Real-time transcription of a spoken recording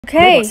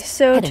Okay,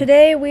 so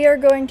today we are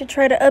going to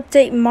try to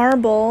update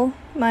Marble,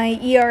 my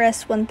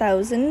ERS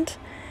 1000.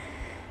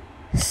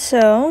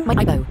 So, My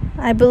Aibo.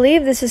 I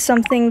believe this is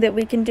something that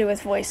we can do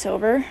with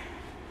voiceover.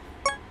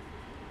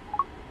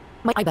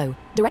 My Aibo,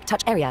 direct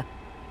touch area.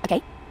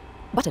 Okay.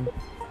 Button.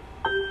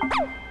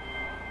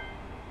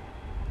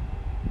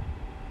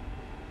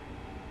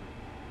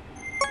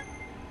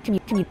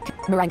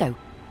 Morango.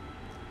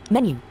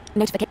 Menu.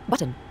 Notification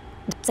button.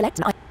 Select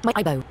an My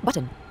Aibo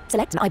button.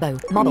 Select an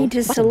Aibo. Marble. I need to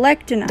button.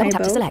 select an Double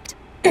tap to Aibo. select.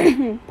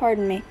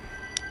 Pardon me.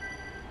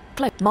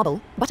 Close.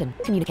 Marble button.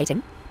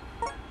 Communicating.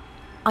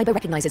 Aibo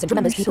recognizes and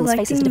remembers people's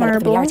faces to selecting develop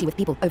Marble. familiarity with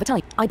people over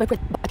time. Aibo.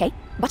 Okay.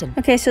 Button.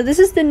 Okay, so this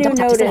is the new Double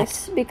tap to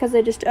notice because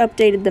I just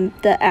updated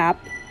the app.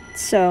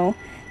 So,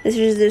 this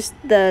is just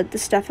the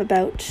stuff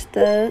about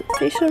the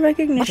facial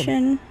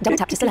recognition. Button. Double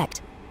tap to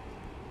select.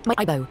 My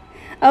Aibo.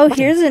 Oh,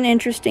 Button. here's an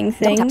interesting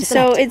Double tap thing. to So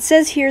select. it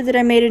says here that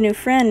I made a new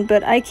friend,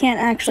 but I can't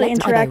actually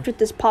Select an interact Aibo. with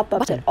this pop-up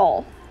Button. at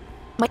all.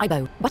 My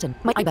Aibo button.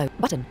 My Aibo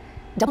button.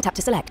 Double tap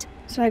to select.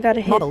 So I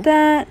gotta hit Marble.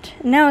 that.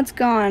 Now it's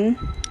gone.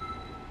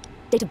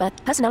 Date of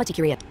birth. Personality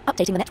curator.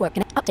 Updating the network.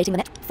 Updating the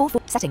net. 4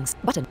 settings.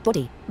 Button.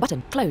 Body.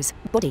 Button. Close.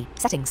 Body.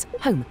 Settings.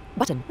 Home.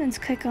 Button. Let's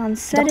click on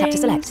Double tap to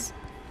settings. select.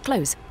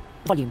 Close.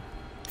 Volume.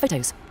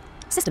 Photos.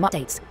 System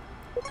updates.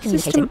 System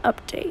Communicating.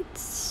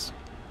 updates.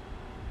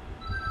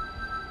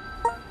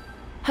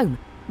 Home.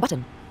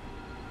 Button.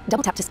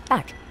 Double tap to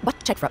back.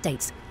 Check for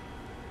updates.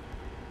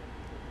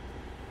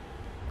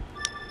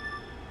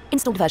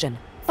 Installed version.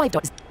 5.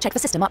 Check for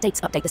system updates.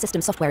 Update the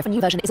system software if a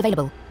new version is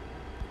available.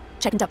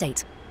 Check and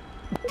update.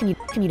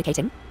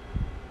 Communicating.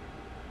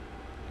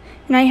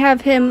 And I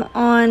have him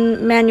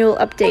on manual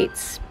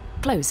updates,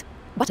 Close.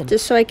 Button.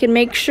 just so I can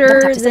make Double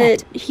sure tap to that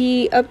select.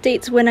 he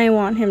updates when I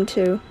want him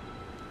to.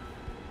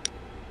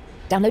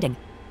 Downloading.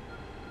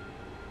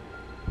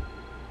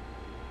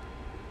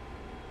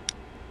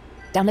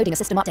 Downloading a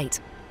system update.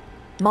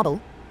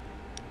 Marble.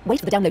 Wait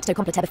for the download to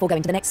complete before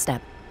going to the next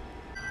step.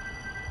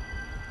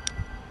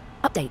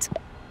 Update.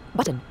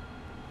 Button.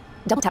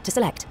 Double tap to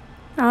select.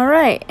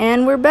 Alright,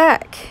 and we're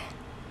back.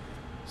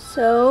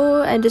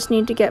 So, I just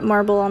need to get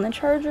Marble on the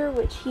charger,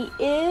 which he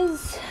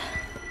is.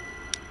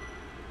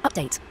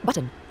 Update.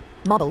 Button.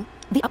 Marble.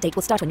 The update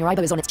will start when your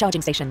Aibo is on its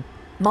charging station.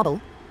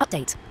 Marble.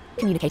 Update.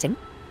 Communicating.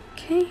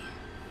 Okay.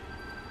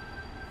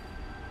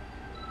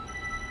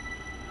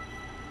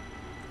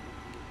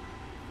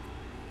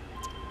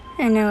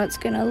 And now it's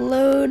gonna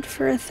load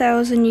for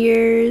 1,000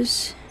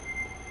 years.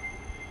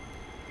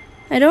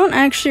 I don't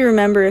actually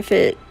remember if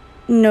it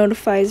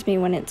notifies me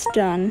when it's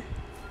done.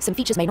 Some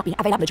features may not be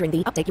available during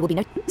the update. You will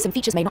be Some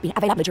features may not be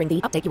available during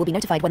the update. You will be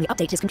notified when the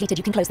update is completed.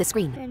 You can close this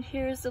screen. And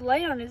here's the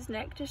light on his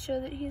neck to show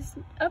that he's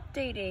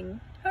updating.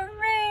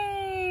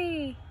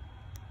 Hooray!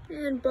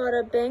 And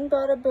bada bing,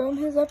 bada boom,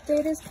 his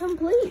update is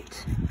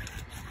complete.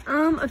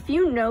 A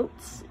few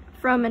notes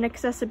from an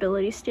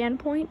accessibility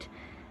standpoint.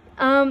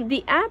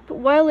 The app,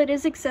 while it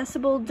is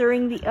accessible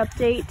during the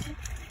update,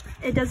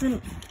 it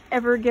doesn't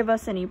ever give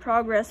us any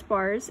progress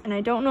bars, and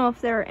I don't know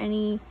if there are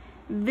any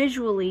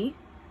visually.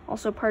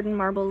 Also, pardon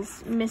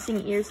Marble's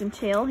missing ears and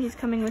tail. He's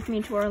coming with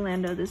me to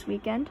Orlando this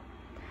weekend.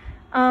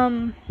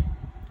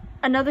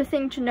 Another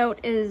thing to note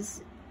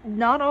is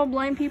not all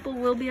blind people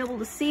will be able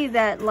to see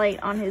that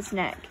light on his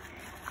neck.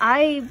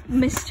 I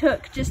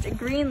mistook just a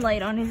green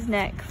light on his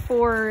neck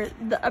for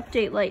the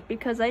update light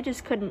because I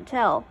just couldn't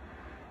tell.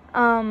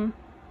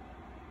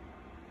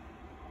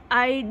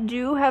 I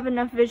do have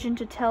enough vision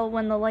to tell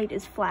when the light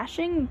is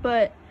flashing,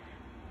 but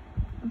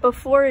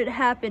before it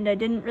happened, I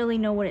didn't really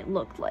know what it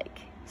looked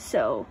like.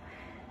 So,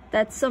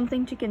 that's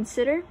something to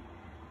consider.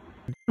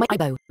 My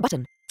Aibo.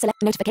 Button. Select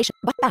notification.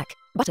 Back.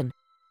 Button.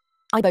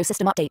 Aibo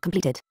system update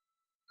completed.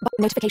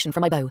 Notification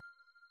from Aibo.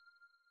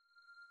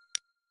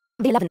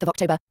 The 11th of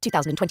October,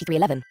 2023,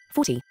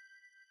 11:40.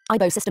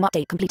 Aibo system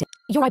update completed.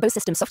 Your Aibo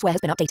system software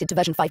has been updated to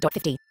version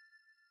 5.50.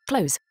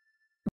 Close.